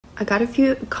I got a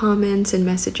few comments and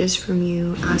messages from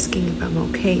you asking if I'm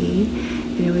okay,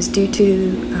 and it was due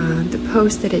to the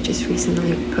post that I just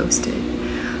recently posted.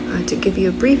 To give you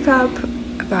a brief up,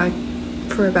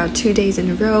 for about 2 days in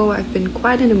a row, I've been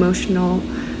quite an emotional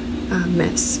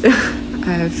mess.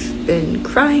 I've been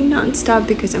crying nonstop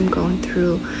because I'm going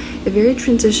through a very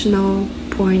transitional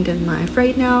point in life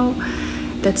right now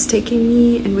that's taking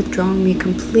me and withdrawing me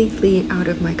completely out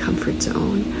of my comfort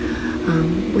zone.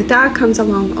 With that comes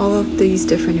along all of these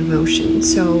different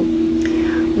emotions. So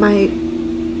my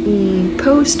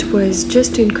post was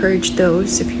just to encourage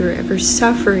those, if you're ever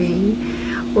suffering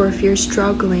or if you're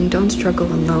struggling, don't struggle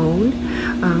alone.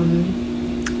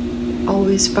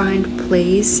 Always find a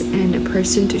place and a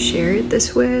person to share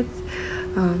this with.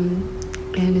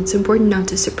 And it's important not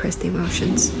to suppress the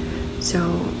emotions. So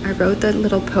I wrote that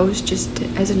little post just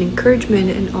as an encouragement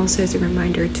and also as a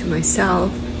reminder to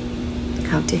myself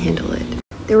how to handle it.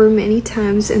 There were many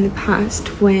times in the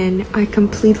past when I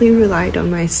completely relied on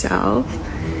myself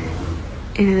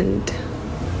and,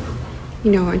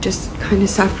 I just kind of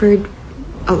suffered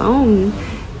alone,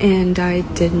 and I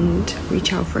didn't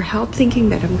reach out for help thinking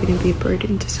that I'm going to be a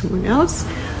burden to someone else.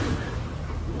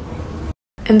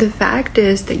 And the fact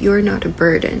is that you're not a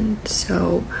burden,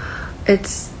 so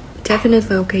it's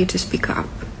definitely okay to speak up.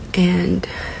 And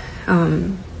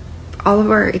all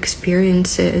of our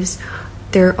experiences,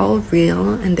 they're all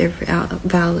real and they're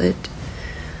valid.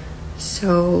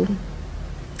 So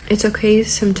it's okay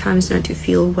sometimes not to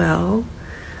feel well,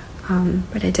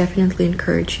 but I definitely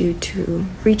encourage you to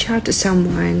reach out to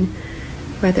someone,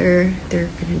 whether they're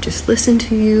going to just listen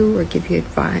to you or give you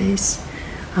advice.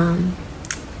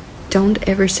 Don't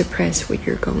ever suppress what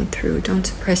you're going through. Don't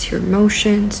suppress your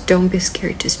emotions. Don't be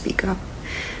scared to speak up,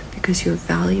 because you're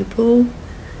valuable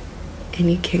and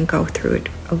you can't go through it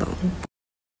alone.